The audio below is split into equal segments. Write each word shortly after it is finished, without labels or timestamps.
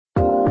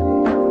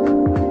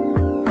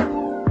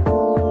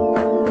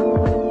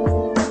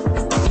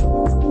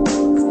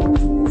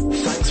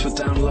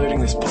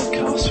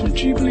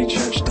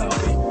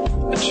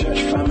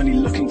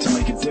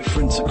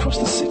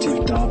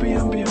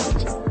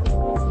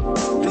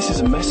is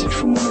a message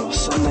from one of our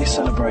Sunday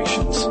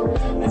celebrations,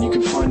 and you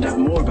can find out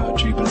more about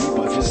Jubilee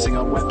by visiting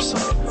our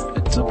website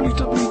at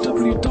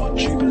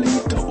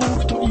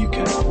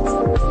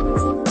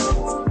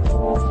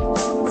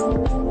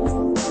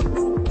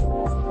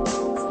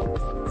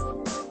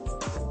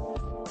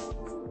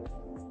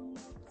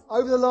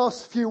Over the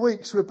last few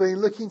weeks, we've been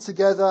looking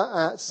together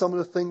at some of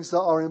the things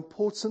that are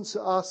important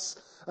to us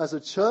as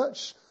a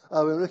church.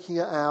 We're looking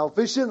at our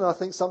vision, and I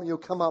think something will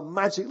come up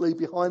magically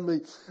behind me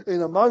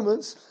in a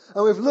moment.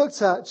 And we've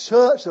looked at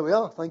church, there we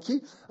are, thank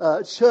you,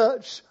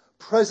 church,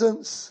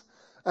 presence,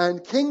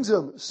 and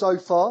kingdom so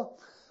far.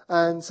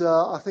 And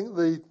I think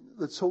the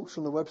talks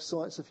on the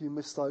websites, if you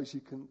missed those,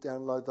 you can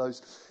download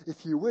those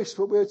if you wish.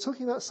 But we're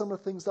talking about some of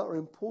the things that are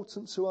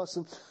important to us,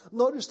 and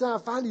not just our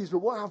values, but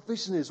what our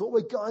vision is, what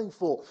we're going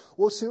for,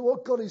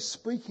 what God is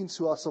speaking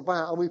to us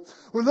about. And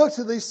we looked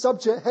at these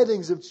subject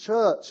headings of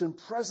church and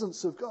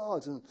presence of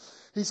God and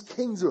His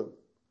kingdom.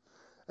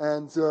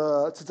 And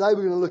today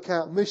we're going to look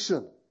at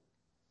mission.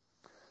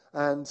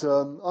 And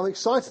I'm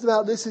excited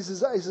about this. This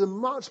is as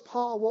much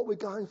part of what we're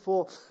going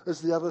for as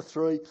the other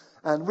three.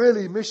 And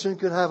really, mission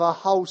could have a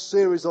whole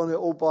series on it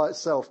all by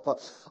itself.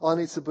 But I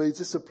need to be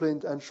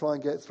disciplined and try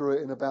and get through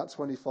it in about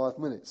 25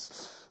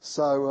 minutes.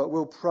 So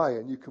we'll pray,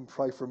 and you can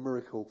pray for a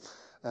miracle.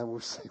 And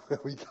we'll see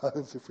where we go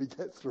and if we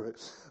get through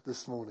it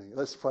this morning.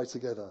 Let's pray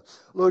together.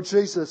 Lord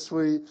Jesus,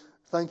 we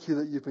thank you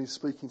that you've been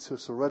speaking to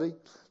us already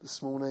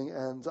this morning.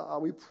 And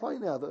we pray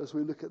now that as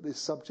we look at this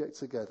subject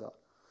together,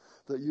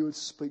 that you would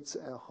speak to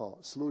our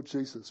hearts. Lord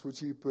Jesus,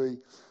 would you be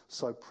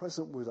so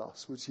present with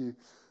us? Would you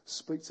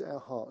speak to our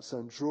hearts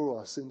and draw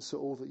us into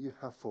all that you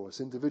have for us,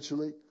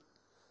 individually,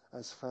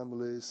 as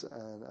families,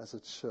 and as a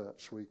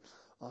church? We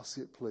ask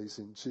it, please,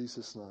 in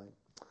Jesus' name.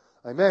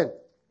 Amen.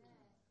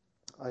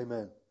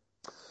 Amen.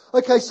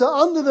 Okay, so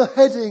under the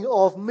heading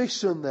of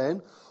mission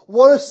then,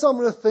 what are some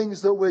of the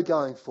things that we're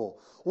going for?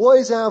 What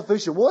is our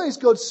vision? What is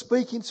God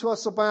speaking to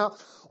us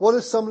about? What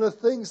are some of the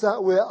things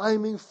that we're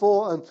aiming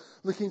for and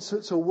looking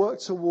to work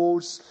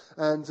towards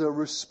and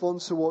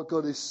respond to what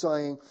God is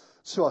saying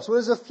to us? Well,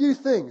 there's a few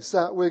things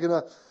that we're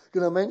going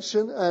to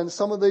mention, and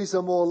some of these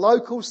are more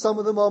local, some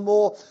of them are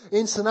more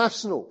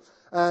international.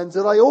 And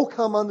they all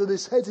come under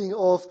this heading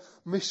of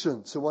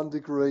mission to one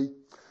degree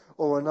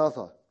or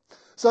another.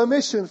 So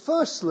mission,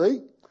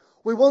 firstly,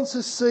 we want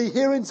to see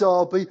here in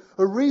Derby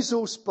a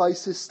resource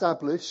base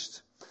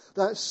established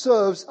that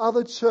serves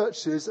other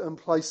churches and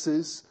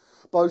places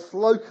both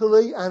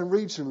locally and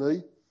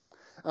regionally,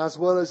 as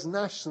well as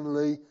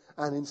nationally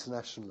and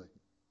internationally.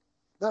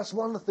 That's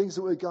one of the things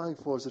that we're going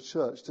for as a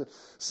church, to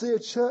see a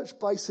church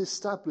base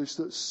established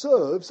that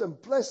serves and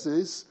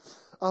blesses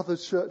other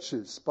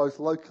churches, both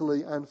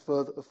locally and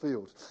further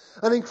afield.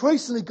 And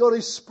increasingly God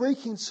is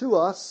speaking to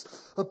us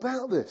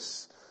about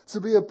this,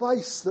 to be a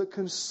base that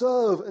can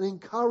serve and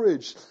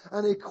encourage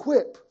and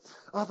equip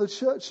other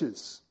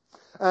churches.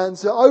 And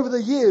over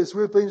the years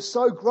we've been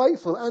so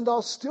grateful and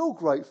are still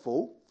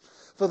grateful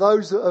for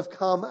those that have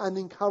come and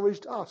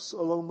encouraged us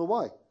along the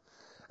way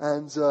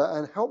and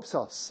helped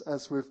us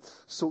as we've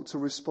sought to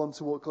respond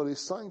to what God is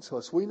saying to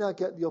us. We now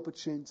get the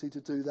opportunity to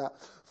do that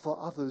for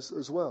others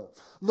as well.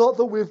 Not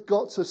that we've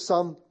got to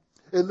some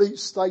elite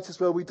status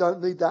where we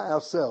don't need that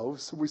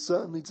ourselves. We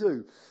certainly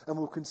do. And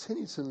we'll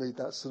continue to need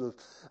that sort of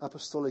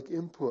apostolic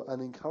input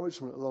and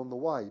encouragement along the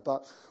way.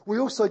 But we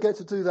also get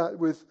to do that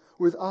with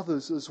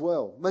others as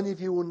well. Many of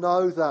you will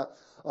know that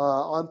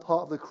I'm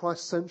part of the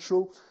Christ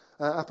Central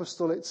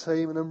apostolic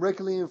team, and I'm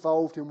regularly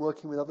involved in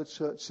working with other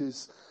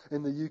churches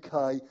in the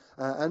UK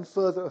and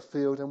further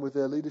afield and with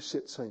their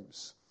leadership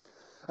teams.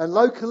 And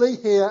locally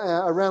here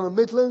around the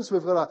Midlands,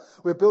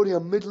 we're building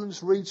a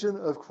Midlands region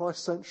of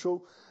Christ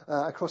Central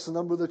across a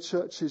number of the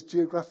churches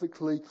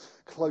geographically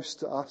close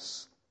to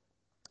us.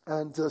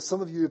 And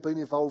some of you have been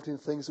involved in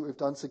things that we've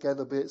done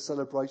together, be it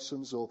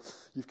celebrations or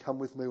you've come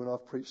with me when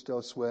I've preached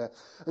elsewhere.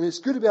 And it's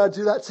good to be able to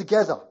do that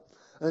together.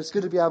 And it's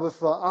good to be able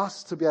for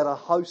us to be able to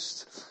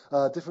host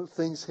different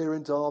things here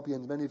in Derby,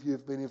 and many of you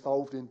have been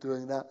involved in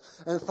doing that.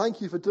 And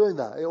thank you for doing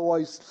that. It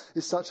always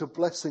is such a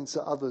blessing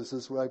to others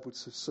as we're able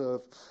to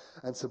serve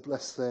and to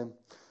bless them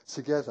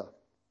together.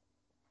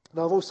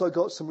 Now, I've also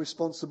got some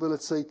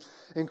responsibility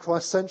in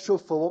Christ Central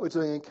for what we're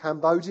doing in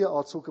Cambodia.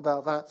 I'll talk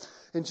about that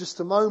in just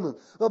a moment.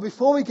 But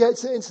before we get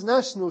to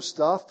international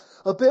stuff,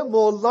 a bit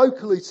more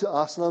locally to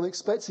us, and I'm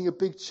expecting a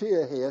big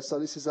cheer here, so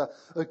this is a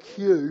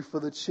cue for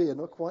the cheer,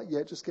 not quite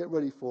yet, just get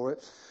ready for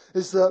it,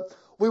 is that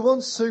we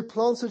want to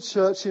plant a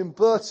church in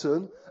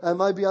Burton and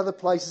maybe other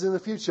places in the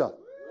future.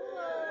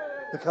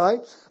 Okay?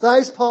 That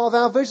is part of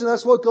our vision.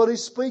 That's what God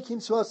is speaking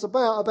to us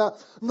about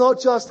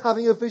not just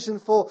having a vision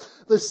for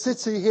the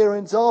city here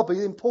in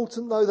Derby,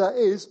 important though that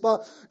is,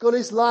 but God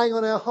is laying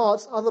on our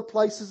hearts other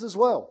places as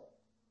well.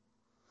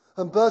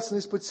 And Burton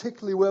is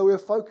particularly where we're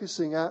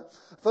focusing on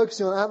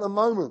at the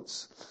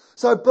moment.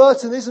 So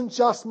Burton isn't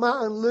just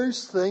Matt and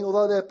Lou's thing,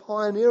 although they're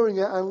pioneering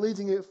it and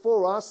leading it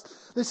for us.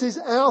 This is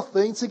our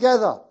thing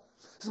together.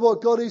 This is what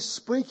God is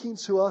speaking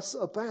to us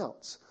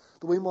about,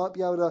 that we might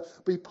be able to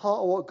be part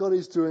of what God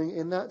is doing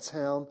in that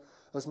town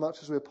as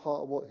much as we're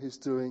part of what he's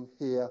doing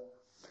here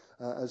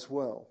as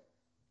well.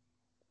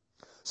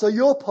 So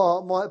your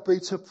part might be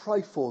to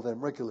pray for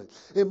them regularly.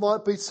 It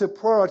might be to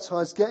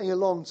prioritise getting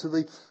along to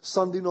the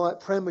Sunday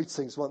night prayer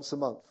meetings once a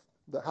month.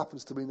 That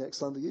happens to be next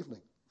Sunday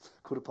evening,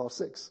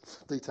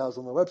 6:15. Details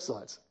on the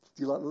website.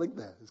 Do you like the link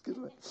there? It's good,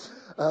 isn't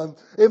it?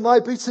 It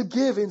might be to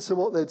give into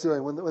what they're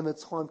doing when the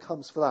time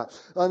comes for that.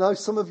 I know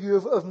some of you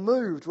have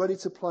moved, ready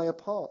to play a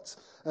part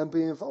and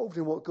be involved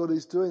in what God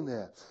is doing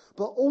there.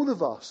 But all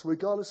of us,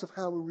 regardless of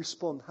how we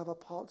respond, have a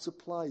part to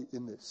play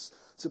in this,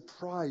 to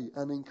pray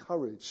and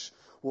encourage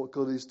what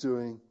God is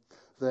doing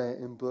there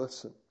in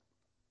Burton.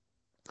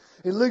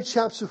 In Luke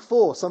chapter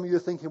 4, some of you are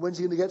thinking, when's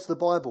he going to get to the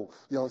Bible?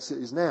 The answer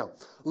is now.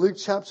 Luke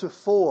chapter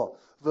 4,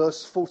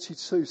 verse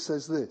 42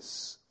 says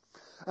this.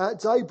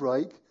 At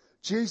daybreak,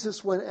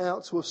 Jesus went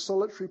out to a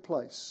solitary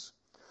place.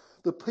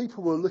 The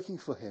people were looking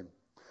for him.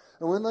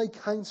 And when they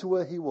came to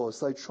where he was,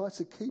 they tried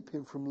to keep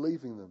him from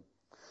leaving them.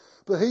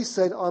 But he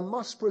said, I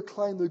must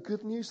proclaim the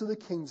good news of the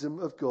kingdom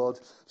of God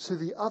to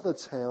the other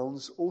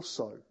towns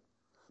also,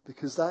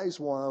 because that is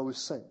why I was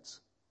sent.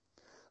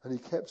 And he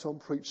kept on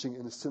preaching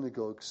in the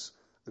synagogues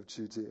of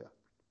Judea.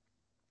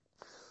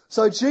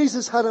 So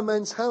Jesus had a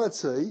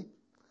mentality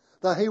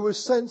that he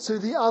was sent to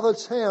the other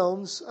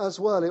towns as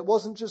well. It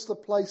wasn't just the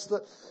place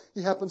that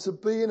he happened to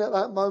be in at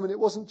that moment. It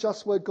wasn't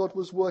just where God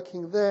was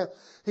working there.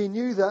 He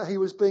knew that he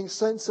was being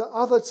sent to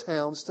other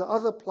towns, to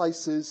other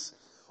places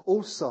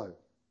also.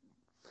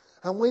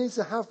 And we need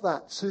to have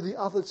that to the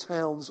other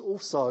towns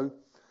also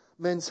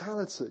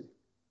mentality.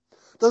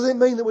 Does it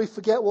mean that we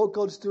forget what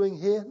God's doing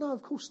here? No,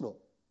 of course not.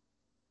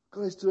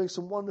 God is doing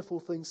some wonderful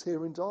things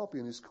here in Derby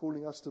and is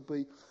calling us to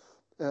be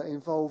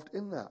involved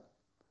in that.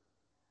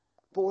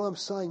 But what I'm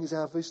saying is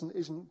our vision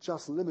isn't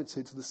just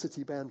limited to the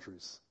city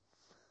boundaries.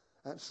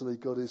 Actually,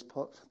 God is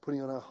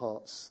putting on our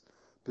hearts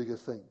bigger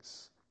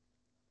things.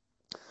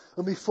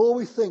 And before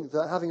we think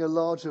that having a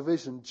larger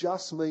vision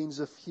just means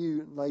a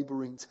few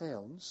neighbouring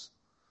towns,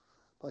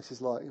 places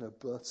like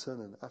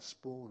Burton and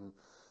Ashbourne and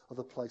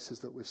other places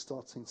that we're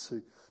starting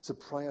to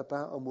pray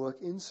about and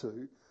work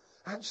into,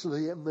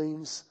 actually it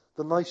means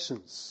the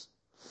nations.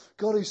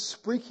 God is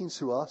speaking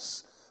to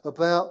us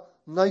about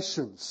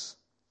nations.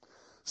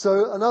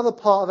 So another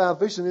part of our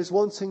vision is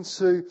wanting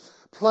to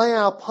play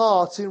our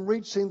part in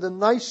reaching the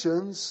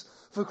nations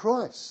for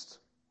Christ.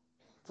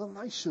 The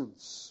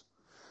nations.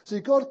 See,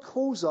 God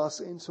calls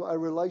us into a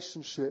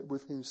relationship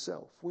with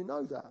himself. We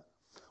know that.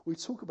 We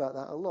talk about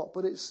that a lot,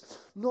 but it's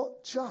not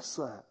just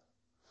that.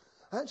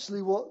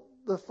 Actually, what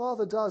the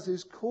Father does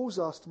is calls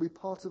us to be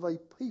part of a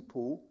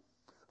people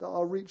that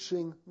are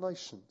reaching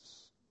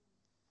nations.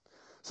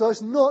 So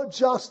it's not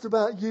just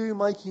about you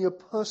making a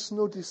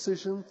personal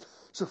decision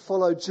to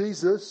follow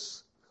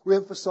Jesus. We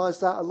emphasise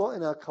that a lot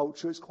in our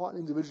culture. It's quite an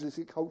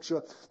individualistic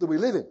culture that we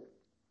live in.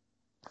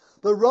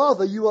 But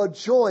rather, you are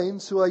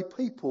joined to a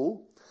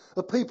people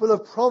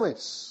of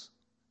promise,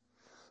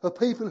 a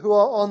people who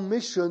are on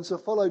mission to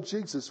follow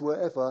Jesus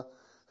wherever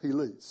he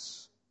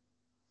leads.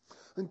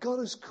 And God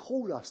has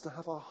called us to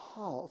have a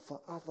heart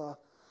for other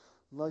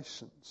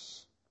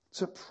nations,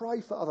 to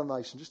pray for other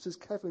nations, just as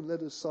Kevin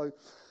led us so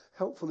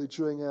helpfully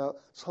during our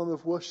time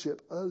of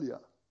worship earlier.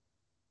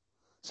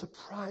 To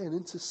pray and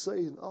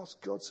intercede and ask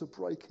God to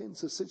break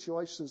into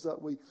situations that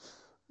we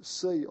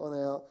see on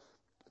our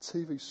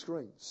TV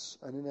screens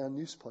and in our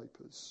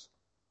newspapers.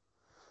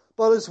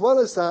 But as well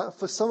as that,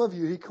 for some of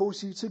you, he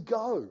calls you to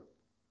go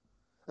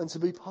and to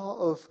be part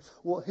of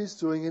what he's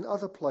doing in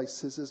other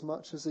places as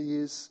much as he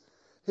is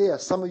here.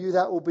 Some of you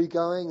that will be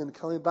going and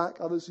coming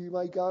back. Others you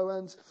may go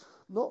and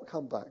not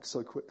come back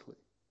so quickly.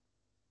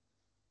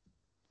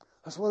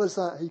 As well as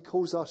that, he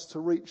calls us to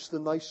reach the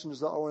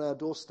nations that are on our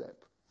doorstep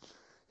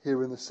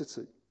here in the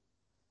city.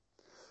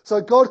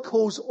 So God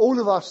calls all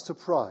of us to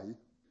pray,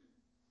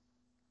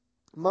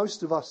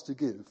 most of us to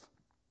give,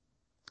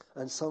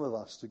 and some of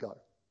us to go.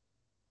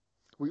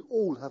 We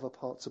all have a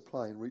part to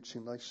play in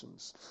reaching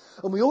nations.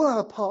 And we all have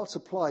a part to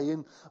play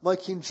in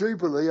making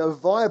Jubilee a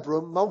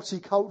vibrant,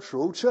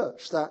 multicultural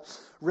church that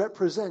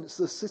represents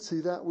the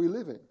city that we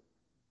live in.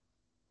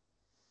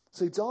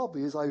 See,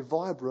 Derby is a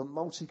vibrant,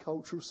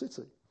 multicultural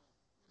city.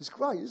 It's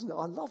great, isn't it?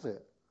 I love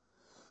it.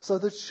 So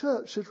the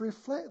church should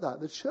reflect that.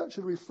 The church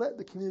should reflect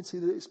the community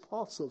that it's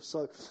part of.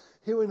 So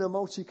here in a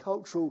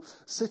multicultural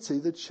city,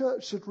 the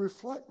church should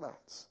reflect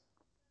that.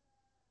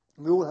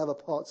 We all have a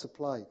part to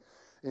play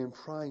in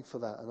praying for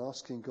that and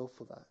asking God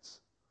for that.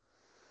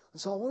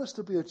 And so I want us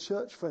to be a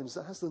church, friends,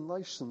 that has the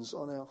nations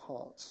on our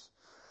hearts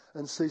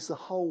and sees the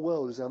whole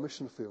world as our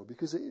mission field,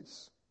 because it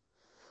is.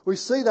 We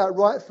see that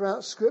right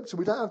throughout Scripture.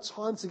 We don't have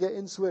time to get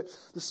into it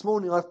this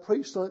morning. I've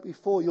preached on it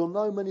before. You'll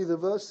know many of the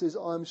verses,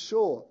 I'm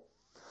sure.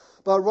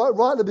 But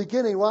right at the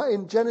beginning, right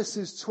in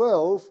Genesis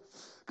 12,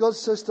 God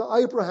says to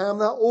Abraham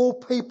that all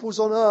peoples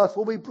on earth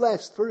will be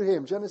blessed through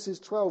him. Genesis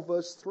 12,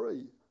 verse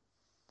 3.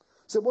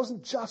 So it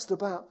wasn't just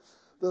about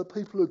the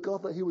people of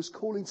God that he was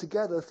calling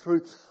together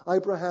through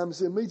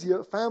Abraham's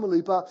immediate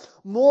family, but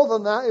more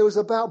than that, it was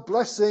about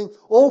blessing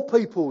all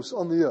peoples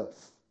on the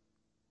earth.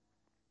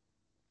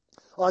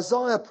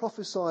 Isaiah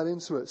prophesied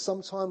into it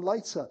sometime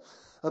later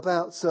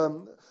about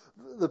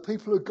the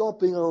people of God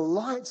being a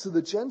light to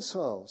the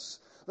Gentiles,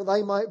 that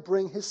they might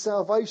bring his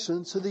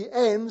salvation to the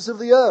ends of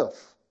the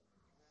earth.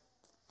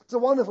 It's a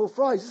wonderful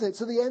phrase, isn't it?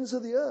 To the ends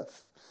of the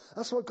earth.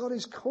 That's what God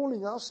is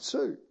calling us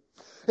to.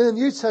 In the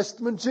New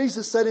Testament,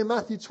 Jesus said in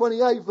Matthew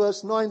 28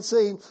 verse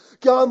 19,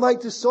 go and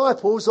make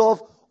disciples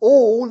of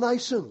all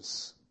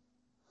nations.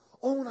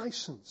 All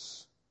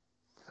nations.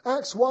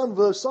 Acts 1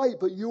 verse 8,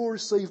 but you will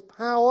receive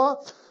power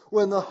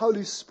when the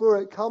Holy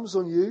Spirit comes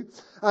on you,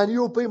 and you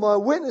will be my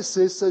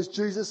witnesses, says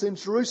Jesus, in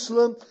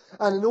Jerusalem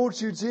and in all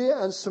Judea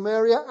and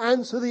Samaria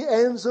and to the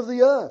ends of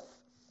the earth.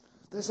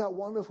 There's that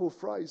wonderful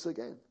phrase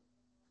again.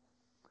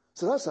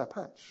 So that's our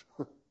patch.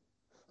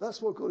 That's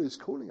what God is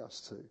calling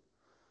us to.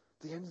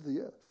 The end of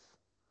the earth.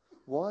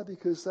 Why?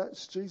 Because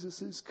that's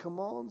Jesus'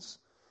 commands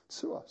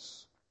to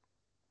us.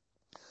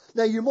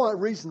 Now you might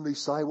reasonably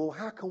say, well,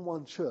 how can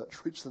one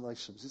church reach the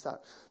nations? Is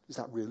that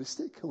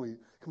realistic? Can we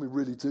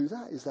really do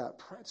that? Is that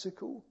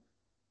practical?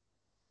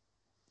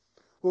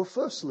 Well,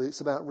 firstly, it's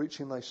about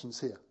reaching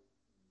nations here.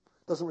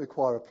 It doesn't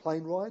require a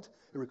plane ride,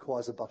 it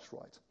requires a bus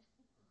ride.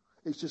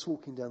 It's just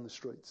walking down the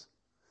streets,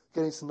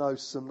 getting to know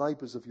some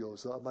neighbours of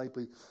yours that are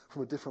maybe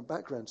from a different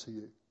background to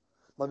you,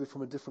 maybe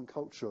from a different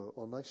culture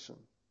or nation.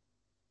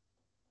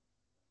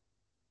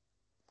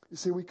 You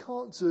see, we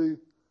can't do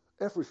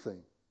everything,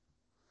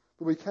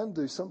 but we can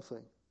do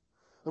something.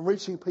 And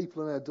reaching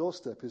people on our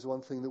doorstep is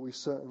one thing that we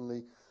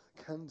certainly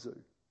can do.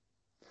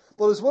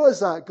 But as well as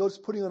that, God's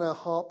putting on our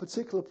heart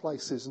particular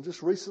places. And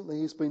just recently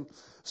he's been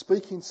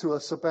speaking to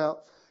us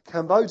about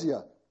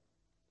Cambodia.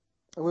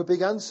 And we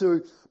began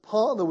to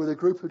partner with a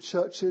group of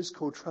churches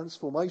called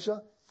Transform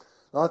Asia.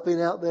 And I've been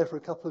out there for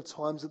a couple of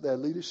times at their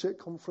leadership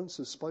conference,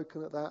 have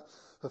spoken at that,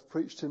 have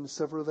preached in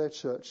several of their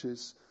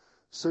churches.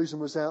 Susan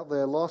was out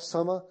there last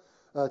summer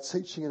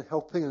teaching and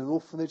helping in an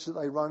orphanage that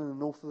they run in the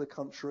north of the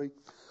country.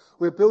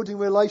 We're building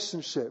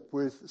relationship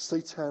with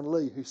Setan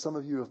Lee, who some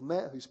of you have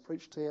met, who's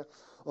preached here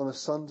on a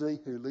Sunday,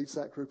 who leads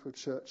that group of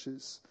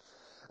churches.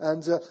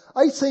 And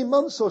 18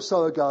 months or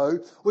so ago,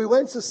 we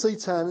went to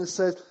Setan and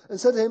said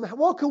to him,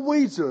 what can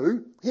we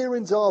do here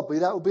in Derby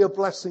that will be a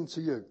blessing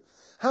to you?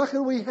 How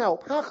can we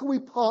help? How can we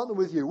partner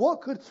with you?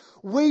 What could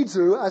we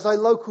do as a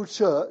local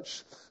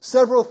church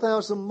several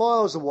thousand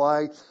miles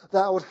away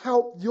that would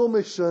help your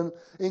mission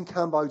in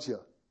Cambodia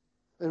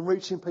and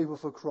reaching people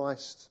for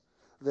Christ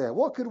there?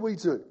 What could we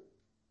do?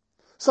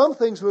 Some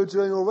things we were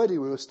doing already.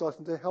 We were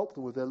starting to help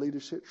them with their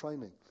leadership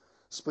training,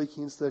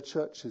 speaking into their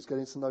churches,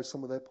 getting to know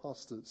some of their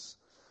pastors,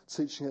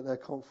 teaching at their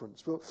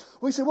conference. But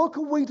we said, what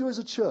can we do as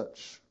a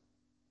church?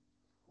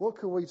 What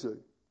can we do?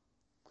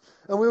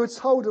 And we were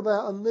told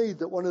about a need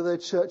that one of their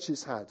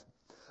churches had,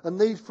 a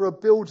need for a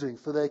building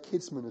for their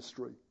kids'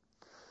 ministry.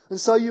 And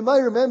so you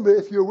may remember,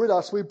 if you were with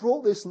us, we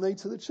brought this need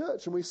to the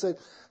church and we said,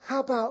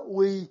 how about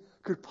we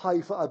could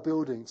pay for a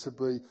building to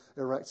be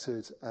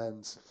erected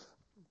and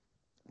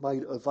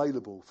made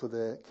available for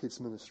their kids'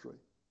 ministry?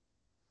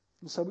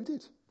 And so we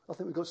did. I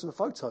think we've got some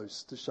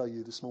photos to show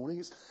you this morning.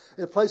 It's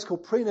in a place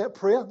called Prenet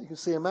Pria. You can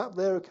see a map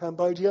there of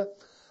Cambodia.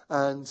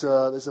 And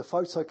there's a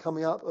photo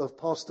coming up of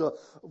Pastor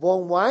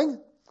Wong Wang.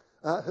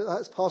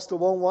 That's Pastor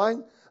Wong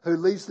Wang, who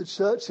leads the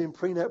church in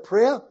Prenet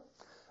Pria.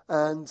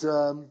 And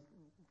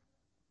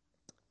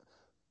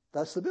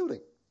that's the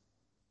building.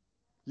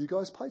 You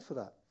guys paid for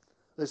that.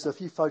 There's a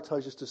few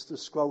photos just to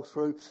scroll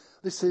through.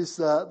 This is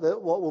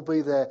what will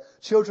be their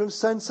children's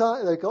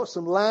centre. They've got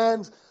some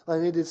land. They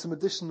needed some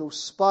additional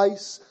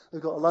space.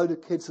 They've got a load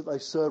of kids that they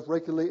serve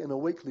regularly on a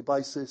weekly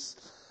basis.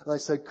 And they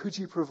said, could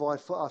you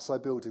provide for us a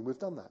building? We've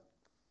done that.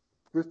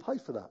 We've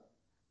paid for that.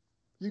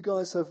 You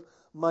guys have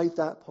made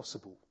that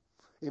possible.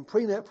 In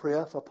Prenet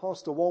Pria, for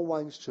Pastor Wong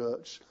Wang's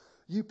church,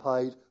 you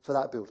paid for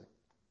that building.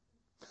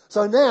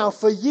 So now,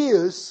 for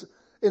years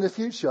in the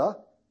future,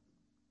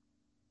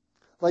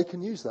 they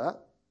can use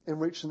that in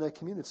reaching their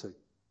community.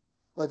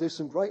 They do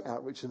some great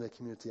outreach in their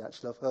community,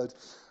 actually. I've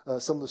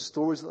heard some of the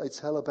stories that they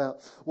tell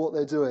about what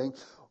they're doing.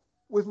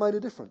 We've made a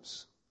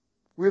difference.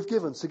 We've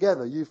given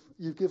together. You've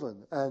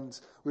given. And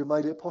we've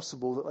made it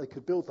possible that they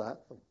could build that.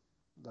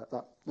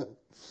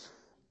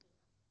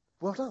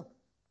 Well done.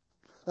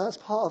 That's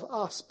part of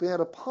us being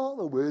able to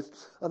partner with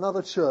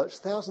another church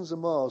thousands of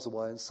miles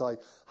away and say,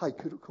 hey,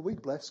 could we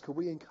bless, could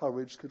we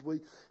encourage, could we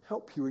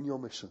help you in your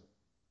mission?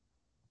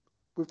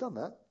 We've done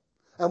that.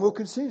 And we'll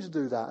continue to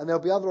do that. And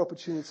there'll be other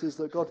opportunities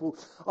that God will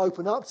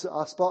open up to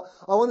us. But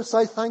I want to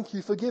say thank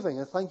you for giving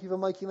and thank you for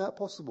making that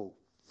possible.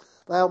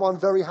 They are one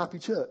very happy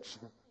church.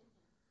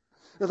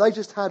 They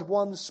just had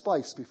one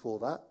space before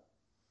that.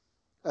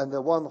 And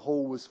the one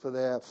hall was for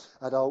their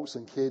adults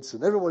and kids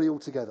and everybody all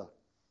together.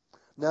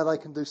 Now they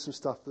can do some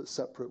stuff that's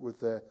separate with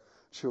their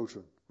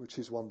children, which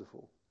is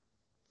wonderful.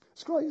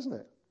 It's great, isn't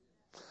it?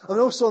 And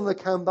also on the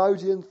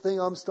Cambodian thing,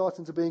 I'm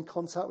starting to be in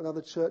contact with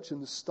another church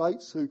in the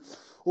States who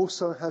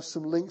also has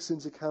some links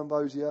into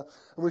Cambodia.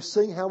 And we're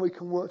seeing how we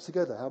can work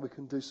together, how we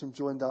can do some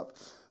joined up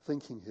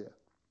thinking here.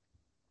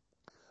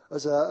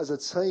 As a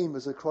team,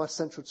 as a Christ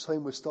Central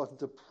team, we're starting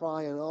to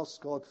pray and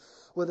ask God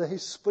whether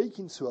He's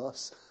speaking to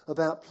us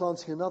about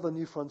planting another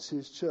New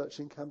Frontiers church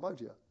in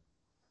Cambodia.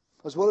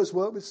 As well as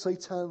work with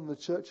Setan and the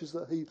churches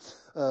that he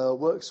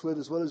works with,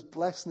 as well as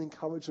bless and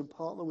encourage and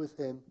partner with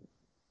him,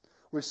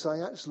 we're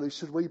saying, actually,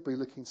 should we be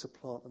looking to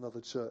plant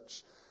another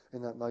church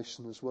in that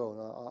nation as well?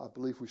 And I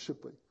believe we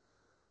should be.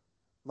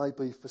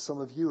 Maybe for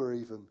some of you or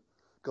even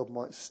God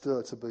might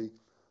stir to be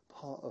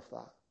part of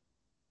that.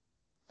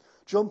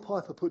 John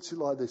Piper puts it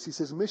like this. He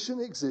says, mission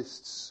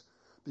exists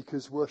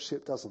because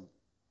worship doesn't.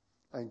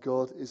 And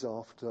God is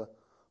after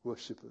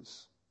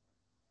worshippers.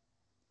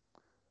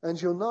 And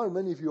you'll know,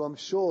 many of you, I'm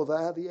sure,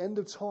 that at the end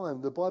of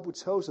time, the Bible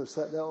tells us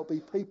that there will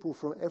be people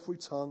from every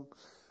tongue,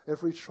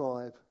 every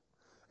tribe,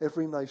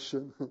 every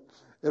nation,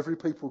 every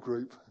people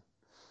group,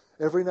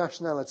 every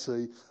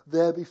nationality,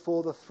 there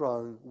before the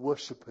throne,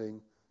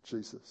 worshipping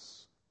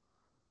Jesus.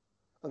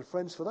 And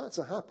friends, for that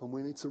to happen,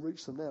 we need to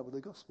reach them now with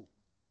the gospel.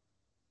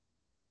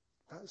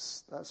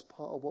 That's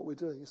part of what we're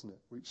doing, isn't it?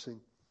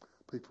 Reaching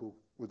people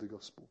with the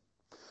gospel.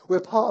 We're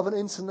part of an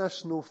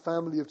international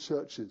family of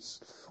churches.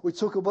 We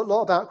talk a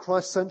lot about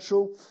Christ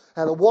Central,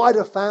 and a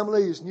wider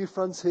family is New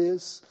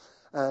Frontiers,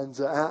 and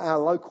our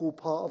local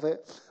part of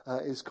it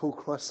is called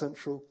Christ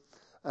Central.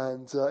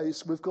 And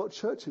we've got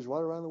churches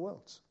right around the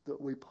world that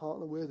we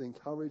partner with,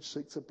 encourage,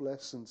 seek to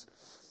bless, and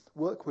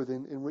work with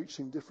in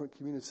reaching different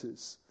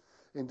communities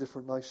in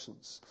different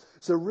nations.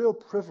 It's a real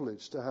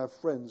privilege to have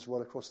friends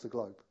right across the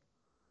globe.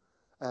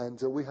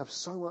 And we have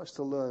so much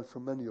to learn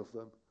from many of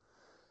them.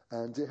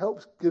 And it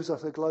gives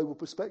us a global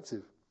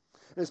perspective.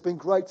 And it's been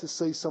great to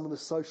see some of the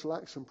social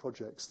action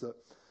projects that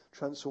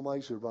Transform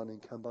Asia run in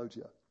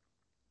Cambodia.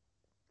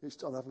 I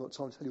haven't got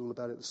time to tell you all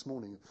about it this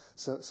morning.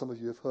 So some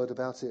of you have heard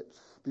about it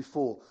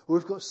before.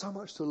 We've got so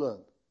much to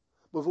learn.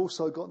 We've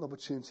also got an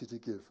opportunity to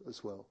give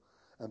as well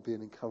and be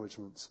an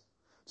encouragement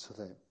to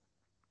them.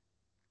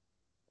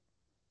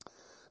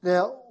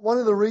 Now, one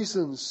of the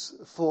reasons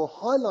for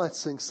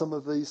highlighting some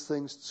of these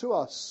things to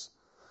us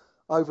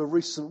over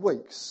recent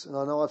weeks, and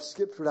I know I've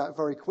skipped through that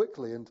very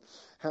quickly and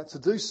had to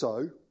do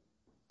so,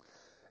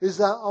 is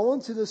that I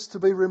wanted us to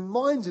be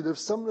reminded of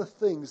some of the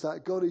things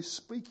that God is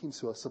speaking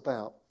to us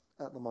about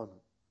at the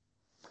moment.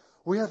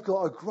 We have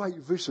got a great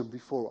vision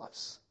before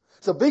us.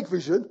 It's a big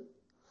vision,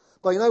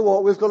 but you know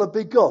what? We've got a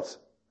big God,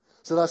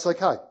 so that's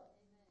okay.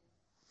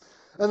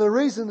 And the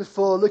reason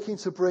for looking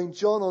to bring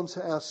John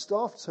onto our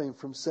staff team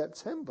from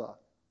September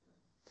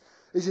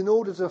is in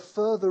order to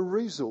further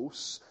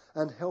resource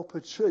and help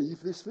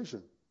achieve this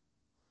vision,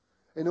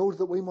 in order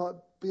that we might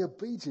be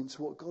obedient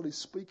to what God is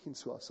speaking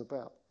to us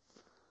about.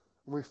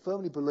 And we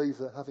firmly believe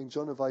that having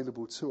John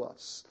available to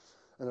us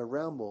and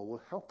around more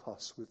will help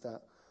us with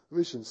that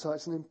vision. So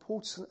it's an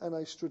important and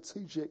a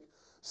strategic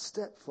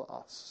step for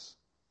us.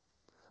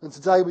 And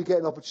today we get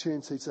an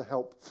opportunity to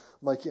help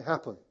make it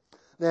happen.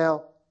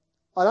 Now,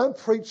 I don't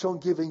preach on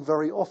giving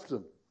very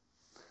often.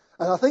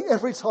 And I think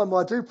every time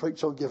I do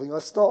preach on giving, I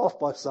start off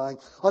by saying,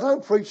 I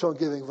don't preach on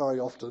giving very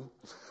often.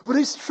 But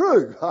it's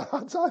true,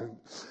 I don't.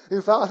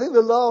 In fact, I think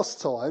the last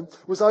time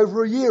was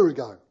over a year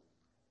ago,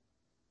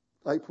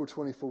 April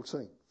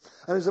 2014. And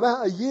it was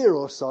about a year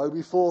or so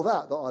before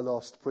that I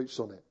last preached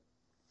on it.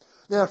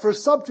 Now, for a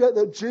subject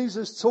that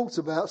Jesus talked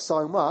about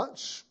so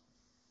much,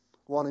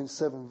 1 in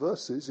 7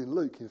 verses in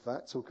Luke, in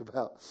fact, talk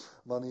about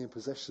money and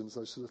possessions,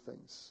 those sort of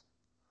things.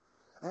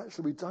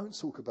 Actually, we don't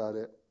talk about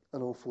it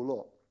an awful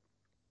lot.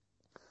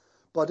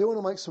 But I do want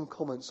to make some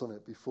comments on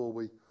it before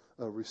we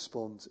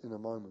respond in a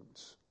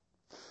moment.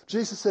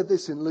 Jesus said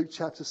this in Luke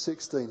chapter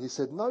 16. He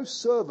said, no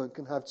servant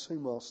can have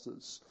two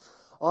masters.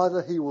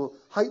 Either he will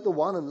hate the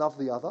one and love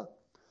the other,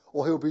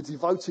 or he will be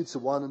devoted to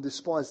one and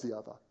despise the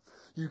other.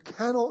 You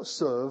cannot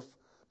serve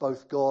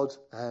both God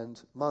and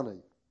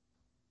money.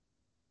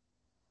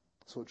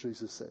 That's what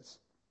Jesus says.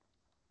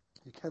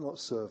 You cannot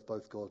serve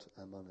both God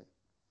and money.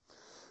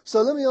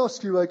 So let me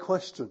ask you a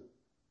question.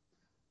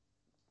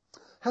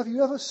 Have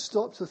you ever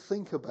stopped to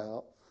think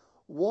about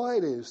why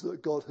it is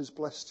that God has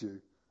blessed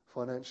you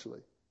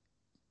financially?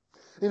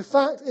 In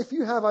fact, if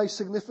you have a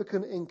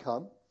significant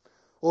income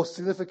or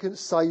significant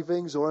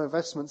savings or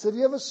investments, have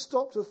you ever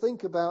stopped to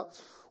think about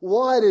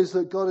why it is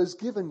that God has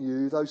given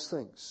you those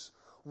things?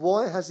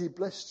 Why has He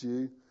blessed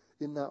you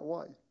in that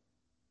way?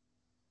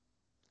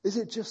 Is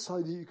it just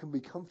so that you can be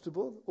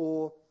comfortable?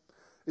 Or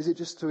is it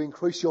just to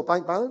increase your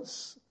bank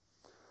balance?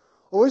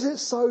 Or is it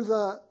so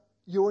that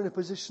you're in a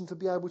position to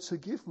be able to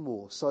give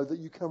more so that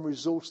you can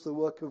resource the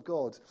work of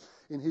God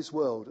in His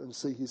world and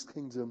see His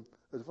kingdom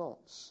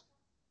advance?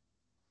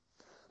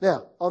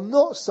 Now, I'm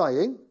not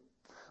saying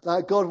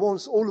that God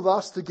wants all of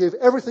us to give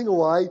everything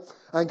away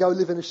and go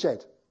live in a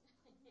shed.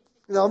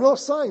 Now, I'm not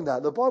saying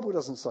that. The Bible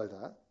doesn't say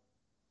that.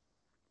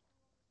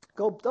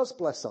 God does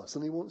bless us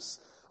and He wants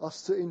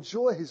us to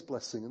enjoy His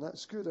blessing, and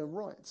that's good and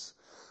right.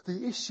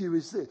 The issue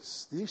is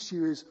this. The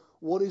issue is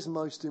what is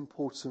most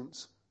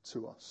important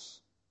to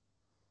us.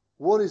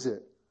 What is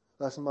it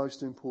that's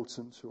most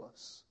important to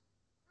us?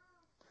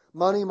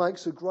 Money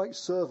makes a great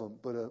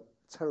servant, but a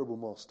terrible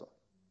master.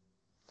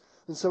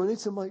 And so we need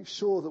to make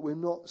sure that we're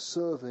not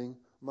serving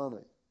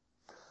money.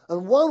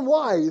 And one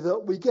way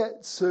that we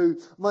get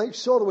to make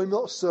sure that we're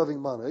not serving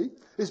money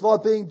is by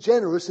being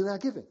generous in our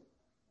giving.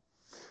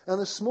 And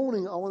this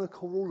morning, I want to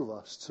call all of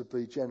us to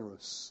be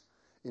generous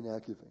in our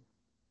giving.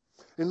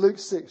 In Luke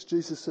 6,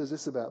 Jesus says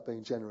this about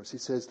being generous. He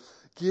says,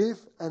 "Give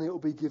and it will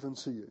be given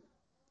to you.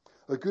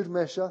 A good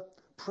measure,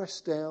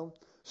 pressed down,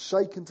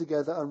 shaken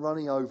together and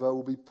running over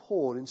will be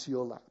poured into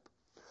your lap.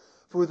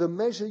 For with the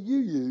measure you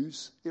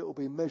use, it will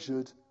be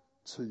measured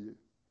to you."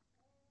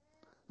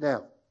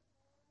 Now,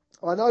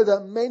 I know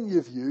that many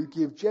of you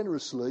give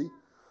generously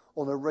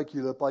on a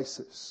regular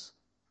basis.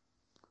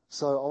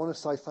 So I want to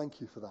say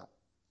thank you for that.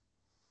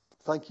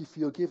 Thank you for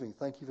your giving.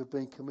 Thank you for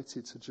being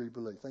committed to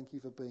Jubilee. Thank you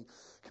for being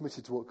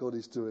committed to what God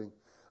is doing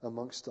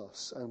amongst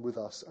us and with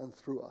us and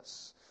through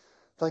us.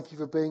 Thank you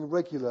for being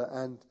regular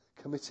and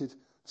committed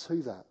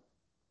to that.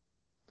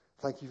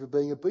 Thank you for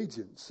being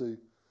obedient to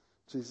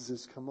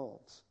Jesus'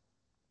 commands.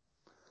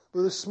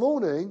 But this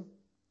morning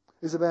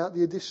is about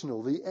the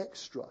additional, the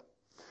extra.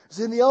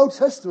 See, in the Old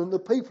Testament, the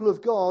people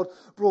of God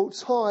brought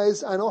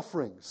tithes and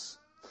offerings.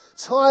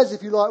 Tithes,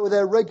 if you like, were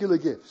their regular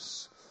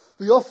gifts.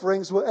 The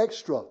offerings were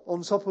extra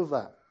on top of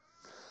that.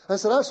 And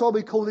so that's why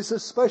we call this a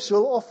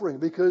special offering,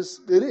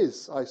 because it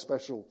is a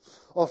special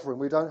offering.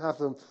 We don't have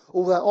them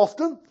all that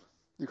often.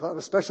 You can't have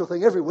a special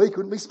thing every week. It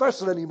wouldn't be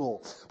special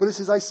anymore. But this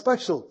is a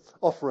special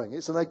offering.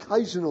 It's an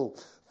occasional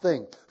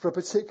thing for a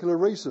particular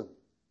reason.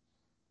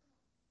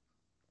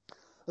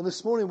 And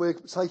this morning we're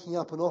taking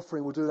up an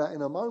offering. We'll do that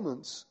in a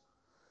moment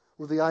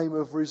with the aim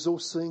of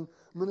resourcing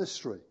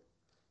ministry.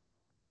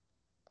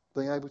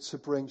 Being able to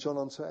bring John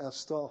onto our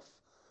staff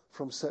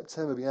from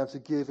September, being able to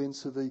give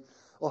into the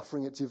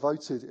offering at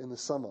Devoted in the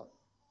summer.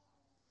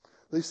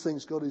 These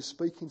things God is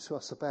speaking to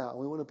us about, and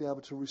we want to be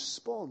able to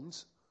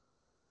respond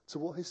to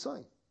what He's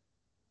saying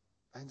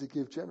and to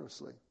give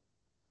generously.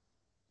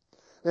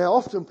 Now,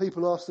 often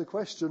people ask the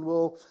question,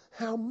 well,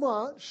 how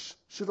much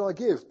should I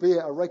give? Be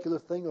it a regular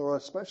thing or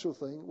a special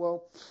thing.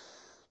 Well,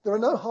 there are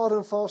no hard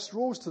and fast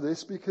rules to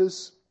this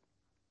because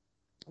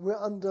we're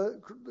under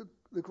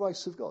the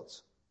grace of God.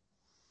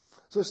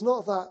 So it's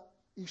not that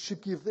you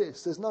should give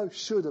this. There's no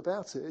should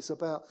about it. It's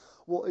about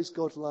what is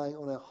God laying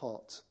on our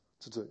heart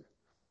to do.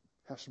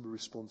 How should we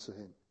respond to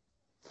Him?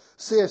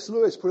 C.S.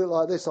 Lewis put it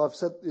like this. I've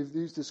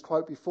used this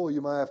quote before.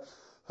 You may have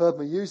heard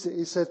me use it.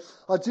 He said,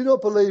 "I do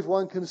not believe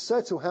one can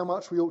settle how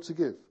much we ought to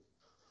give.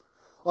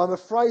 I'm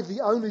afraid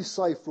the only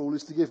safe rule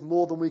is to give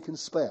more than we can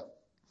spare."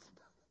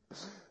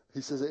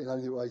 He says it in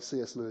only the way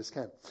C.S. Lewis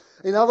can.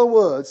 In other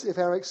words, if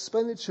our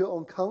expenditure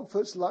on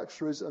comforts,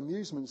 luxuries,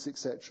 amusements,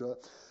 etc.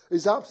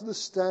 is up to the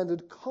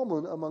standard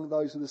common among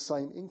those with the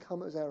same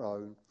income as our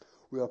own,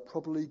 we are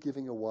probably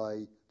giving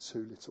away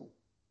too little.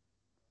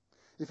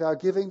 If our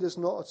giving does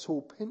not at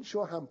all pinch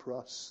or hamper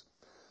us,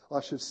 I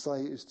should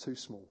say it is too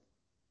small.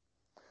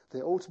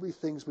 There ought to be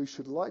things we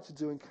should like to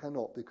do and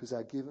cannot because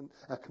our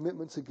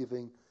commitment to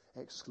giving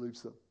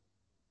excludes them.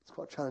 It's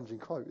quite a challenging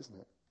quote, isn't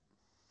it?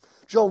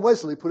 John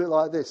Wesley put it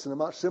like this in a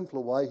much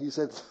simpler way. He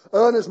said,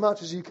 "Earn as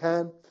much as you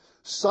can,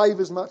 save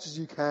as much as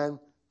you can,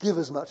 give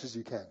as much as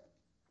you can."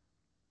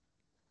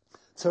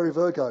 Terry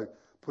Virgo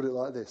put it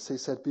like this. He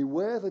said,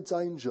 "Beware the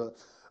danger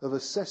of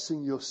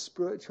assessing your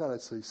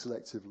spirituality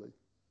selectively.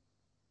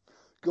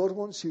 God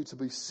wants you to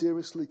be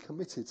seriously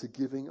committed to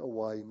giving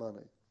away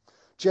money.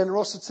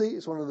 Generosity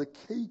is one of the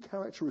key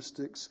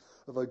characteristics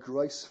of a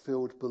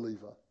grace-filled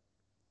believer.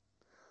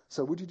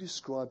 So would you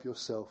describe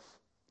yourself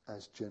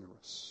as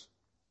generous?"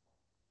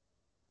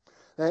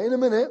 Now, in a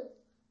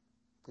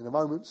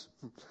moment,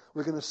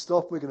 we're going to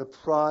stop, we're going to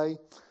pray,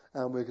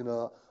 and we're going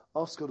to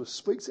ask God to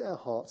speak to our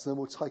hearts, and then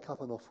we'll take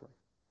up an offering.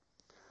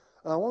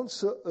 And I want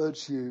to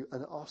urge you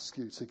and ask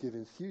you to give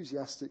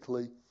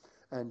enthusiastically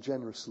and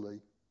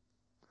generously,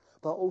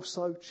 but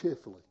also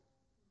cheerfully.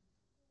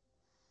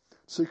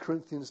 2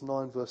 Corinthians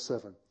 9 verse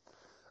 7.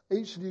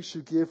 Each of you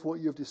should give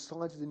what you have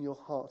decided in your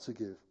heart to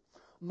give,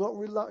 not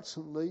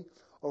reluctantly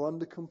or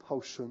under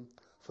compulsion,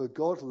 for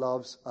God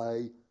loves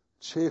a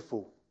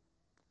cheerful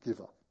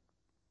giver.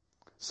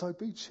 So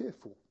be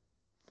cheerful.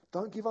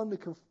 Don't give under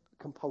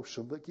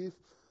compulsion, but give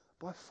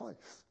by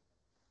faith.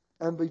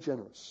 And be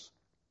generous.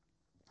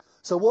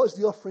 So what is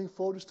the offering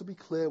for? Just to be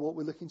clear, what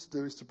we're looking to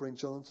do is to bring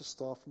John onto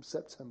staff from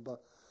September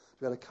to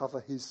be able to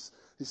cover his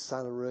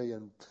salary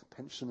and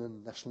pension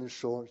and national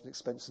insurance and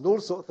expenses and all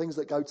the sort of things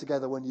that go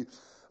together when you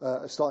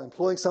start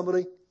employing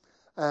somebody.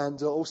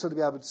 And also to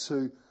be able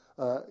to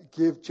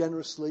give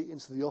generously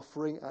into the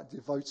offering at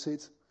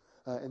Devoted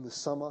in the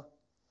summer.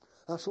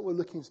 That's what we're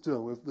looking to do.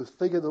 And with the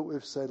figure that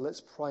we've said,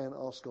 let's pray and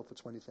ask God for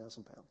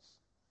 £20,000.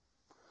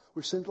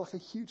 Which seems like a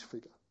huge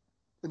figure.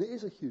 And it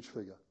is a huge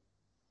figure.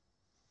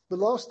 But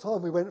last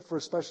time we went for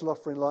a special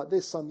offering like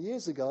this some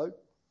years ago,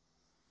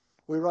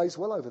 we raised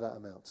well over that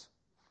amount.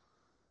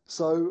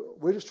 So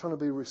we're just trying to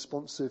be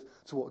responsive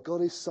to what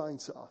God is saying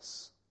to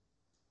us.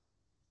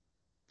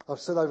 I've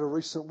said over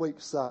recent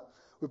weeks that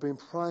we've been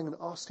praying and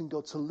asking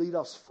God to lead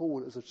us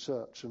forward as a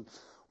church. And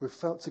we've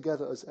felt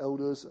together as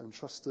elders and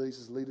trustees,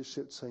 as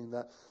leadership team,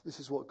 that this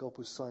is what God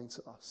was saying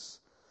to us.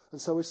 And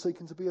so we're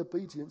seeking to be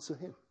obedient to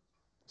him,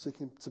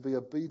 seeking to be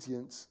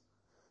obedient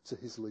to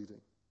his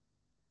leading.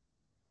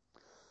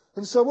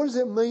 And so what does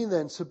it mean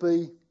then to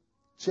be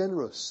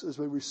generous as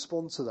we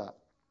respond to that?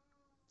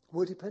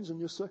 Well, it depends on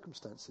your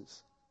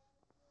circumstances.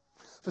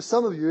 For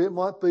some of you, it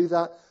might be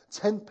that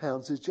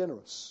 £10 is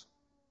generous,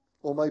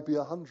 or maybe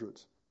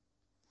 100.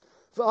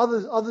 For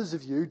others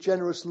of you,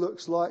 generous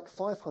looks like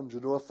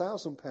 500 or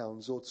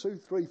 £1,000 or 2,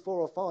 3, 4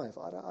 or 5.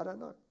 I don't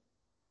know.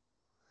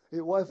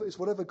 It's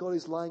whatever God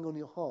is laying on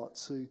your heart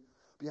to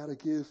be able to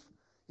give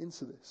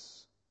into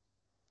this.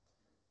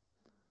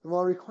 And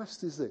my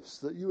request is this,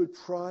 that you would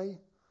pray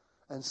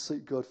and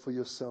seek God for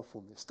yourself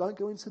on this. Don't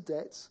go into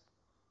debt,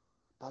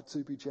 but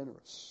do be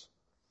generous.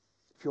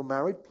 If you're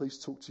married, please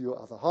talk to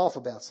your other half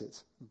about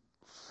it.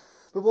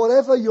 But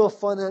whatever your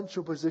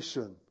financial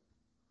position,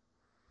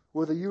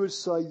 whether you would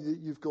say that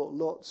you've got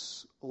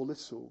lots or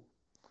little,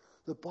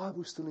 the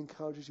Bible still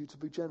encourages you to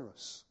be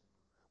generous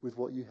with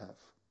what you have.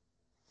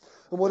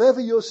 And whatever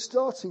your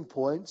starting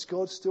point,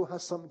 God still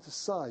has something to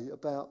say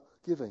about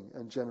giving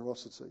and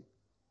generosity.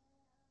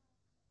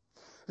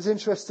 It's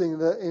interesting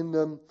that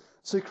in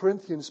 2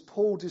 Corinthians,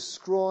 Paul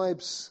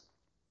describes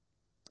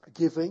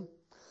giving,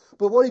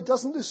 but what he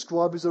doesn't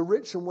describe is a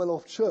rich and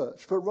well-off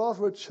church, but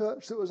rather a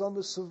church that was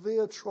under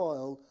severe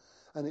trial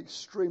and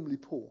extremely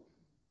poor.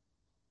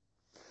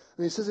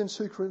 And he says in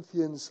 2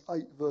 Corinthians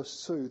 8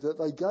 verse 2 that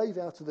they gave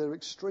out of their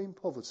extreme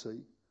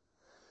poverty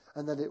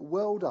and that it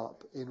welled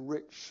up in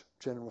rich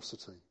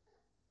generosity.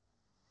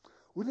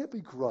 Wouldn't it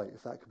be great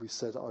if that could be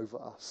said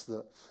over us,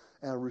 that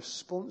our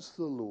response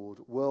to the Lord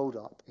welled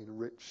up in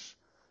rich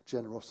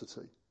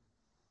generosity?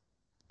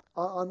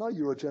 I know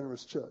you're a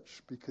generous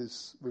church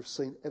because we've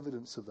seen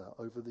evidence of that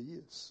over the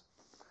years.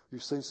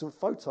 You've seen some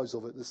photos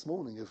of it this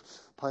morning of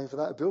paying for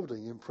that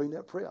building in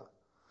Prenet Priya.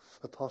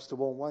 Pastor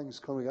Warren Wang's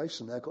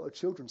congregation now got a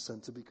children's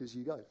centre because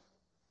you gave.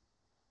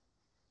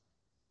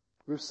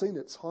 We've seen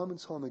it time and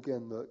time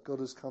again that God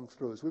has come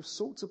through us. We've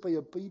sought to be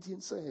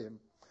obedient to him.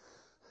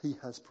 He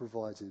has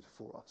provided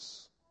for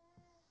us.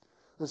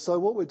 And so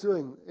what we're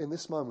doing in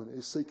this moment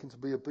is seeking to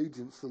be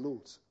obedient to the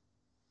Lord.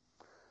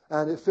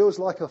 And it feels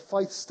like a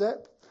faith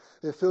step.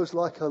 It feels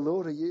like,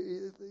 Lord,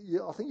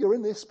 I think you're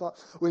in this, but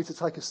we need to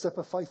take a step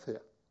of faith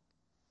here.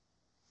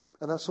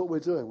 And that's what we're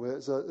doing.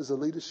 As a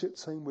leadership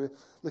team, we're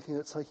looking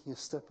at taking a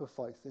step of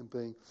faith in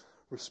being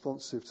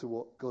responsive to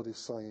what God is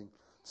saying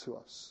to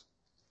us.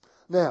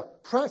 Now,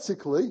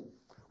 practically,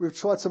 we've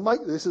tried to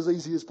make this as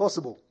easy as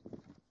possible.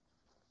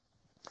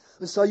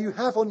 And so you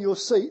have on your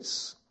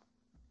seats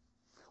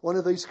one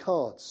of these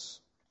cards.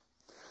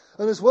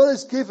 And as well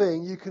as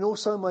giving, you can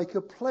also make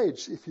a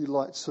pledge if you'd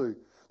like to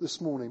this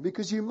morning.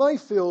 Because you may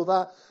feel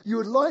that you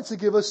would like to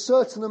give a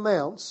certain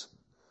amount,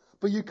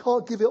 but you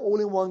can't give it all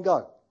in one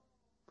go.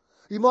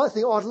 You might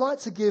think, I'd like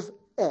to give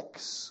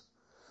X,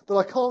 but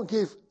I can't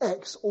give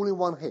X all in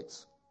one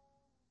hit.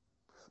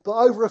 But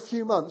over a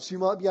few months, you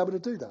might be able to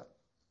do that.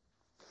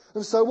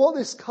 And so what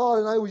this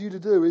card enables you to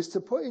do is to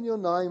put in your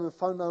name and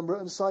phone number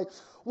and say,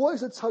 what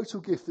is the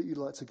total gift that you'd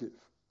like to give?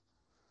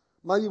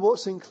 Maybe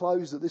what's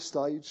enclosed at this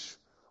stage,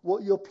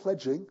 what you're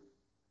pledging,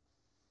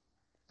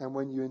 and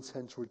when you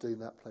intend to redeem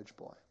that pledge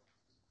by.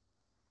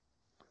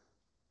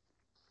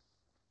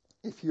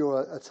 If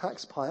you're a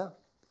taxpayer,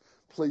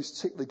 please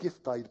tick the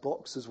gift aid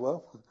box as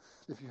well.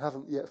 If you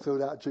haven't yet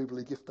filled out a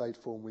Jubilee gift aid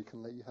form, we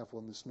can let you have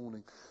one this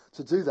morning.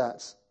 To do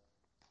that,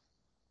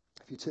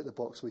 if you tick the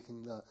box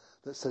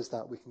that says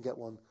that, we can get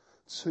one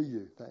to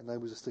you. That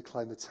enables us to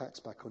claim the tax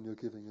back on your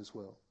giving as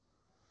well.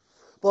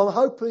 But I'm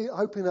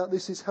hoping that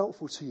this is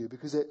helpful to you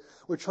because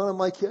we're trying to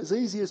make it as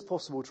easy as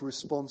possible to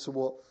respond to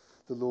what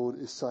the Lord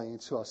is saying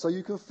to us. So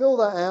you can fill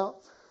that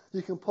out.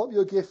 You can pop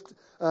your gift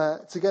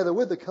together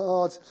with the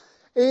card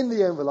in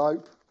the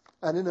envelope,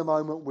 and in a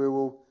moment we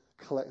will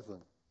collect them.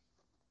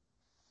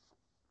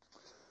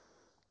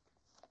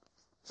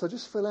 So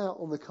just fill out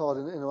on the card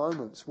in a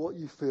moment what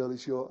you feel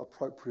is your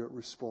appropriate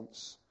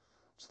response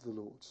to the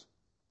Lord.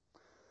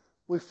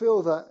 We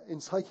feel that in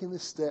taking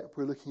this step,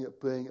 we're looking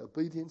at being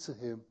obedient to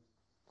him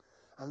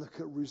and look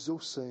at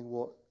resourcing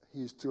what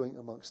he is doing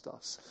amongst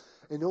us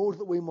in order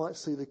that we might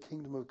see the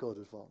kingdom of God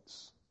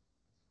advance.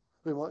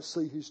 We might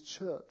see his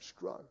church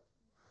grow,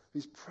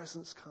 his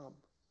presence come,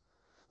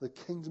 the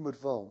kingdom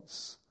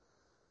advance,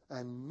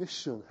 and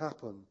mission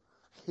happen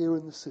here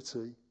in the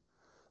city,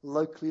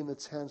 locally in the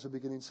towns we're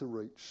beginning to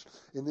reach,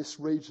 in this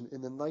region,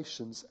 in the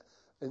nations,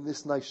 in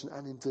this nation,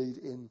 and indeed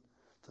in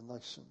the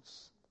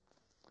nations.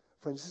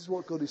 Friends, this is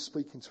what God is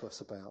speaking to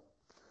us about.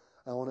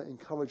 I want to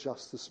encourage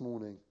us this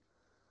morning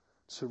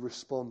to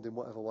respond in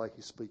whatever way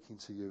he's speaking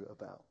to you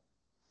about.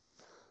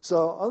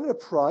 So I'm going to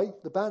pray.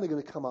 The band are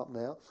going to come up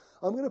now.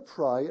 I'm going to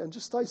pray, and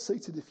just stay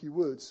seated if you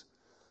would,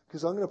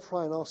 because I'm going to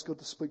pray and ask God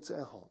to speak to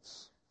our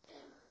hearts.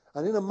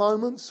 And in a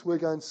moment, we're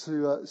going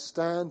to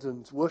stand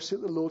and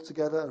worship the Lord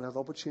together and have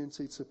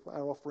opportunity to put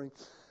our offering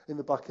in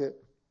the bucket.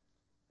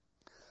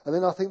 And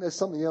then I think there's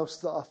something else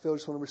that I feel I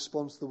just want to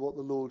respond to what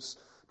the Lord's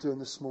doing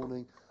this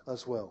morning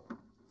as well.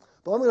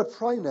 But I'm going to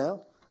pray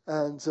now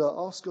and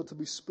ask God to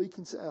be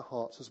speaking to our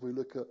hearts as we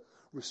look at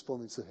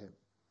responding to him.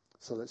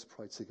 So let's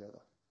pray together.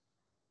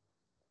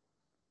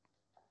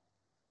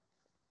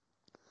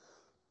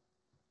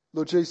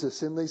 Lord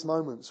Jesus, in these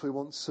moments we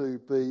want to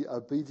be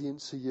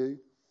obedient to you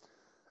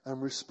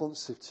and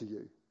responsive to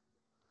you.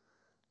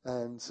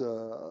 And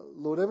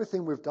Lord,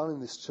 everything we've done in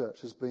this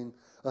church has been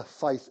a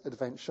faith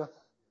adventure.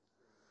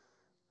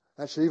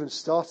 Actually, even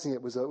starting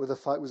it was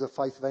a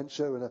faith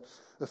venture, and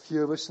a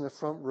few of us in the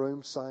front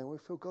room saying, we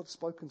feel God's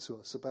spoken to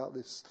us about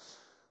this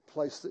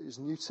place that is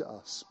new to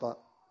us, but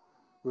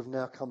we've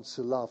now come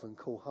to love and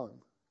call home.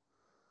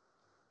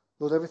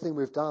 Lord, everything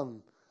we've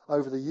done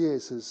over the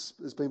years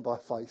has been by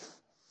faith.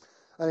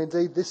 And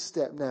indeed, this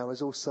step now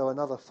is also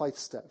another faith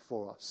step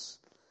for us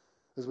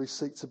as we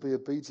seek to be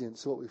obedient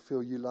to what we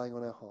feel you laying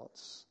on our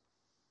hearts.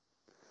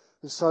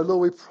 And so,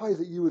 Lord, we pray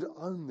that you would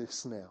own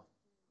this now.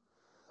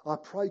 I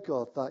pray,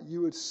 God, that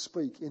you would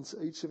speak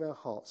into each of our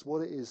hearts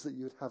what it is that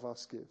you would have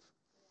us give.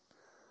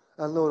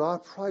 And Lord, I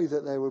pray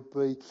that there would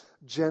be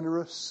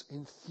generous,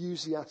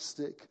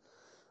 enthusiastic,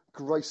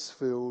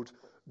 grace-filled,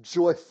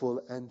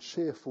 joyful and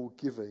cheerful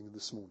giving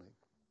this morning.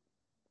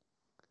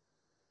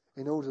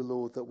 In order,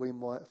 Lord, that we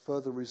might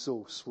further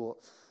resource what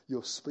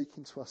you're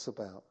speaking to us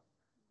about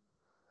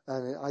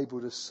and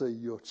able to see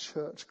your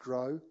church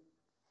grow,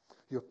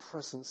 your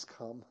presence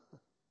come,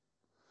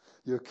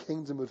 your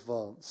kingdom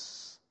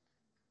advance,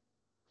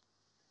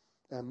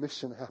 our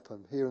mission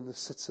happen here in the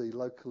city,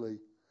 locally,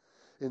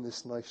 in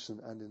this nation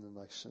and in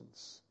the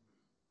nations.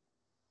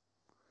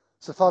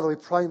 So, Father, we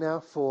pray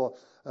now for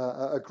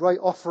a great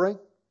offering.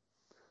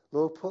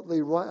 Lord, put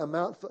the right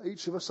amount for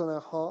each of us on our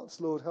hearts.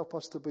 Lord, help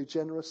us to be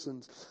generous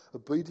and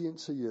obedient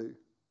to you.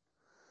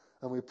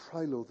 And we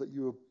pray, Lord, that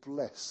you would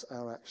bless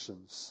our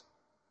actions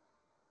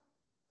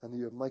and that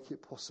you would make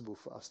it possible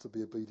for us to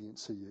be obedient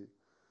to you.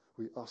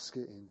 We ask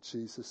it in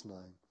Jesus'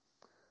 name.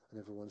 And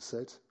everyone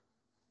said,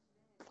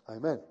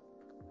 Amen.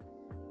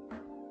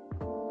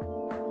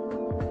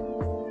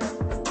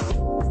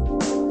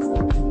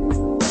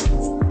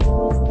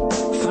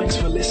 Thanks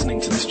for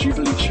listening to this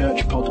Jubilee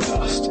Church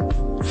podcast.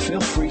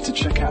 Feel free to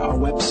check out our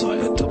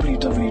website at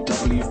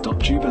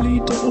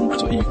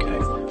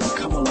www.jubilee.org.uk or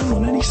come along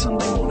on any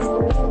Sunday morning.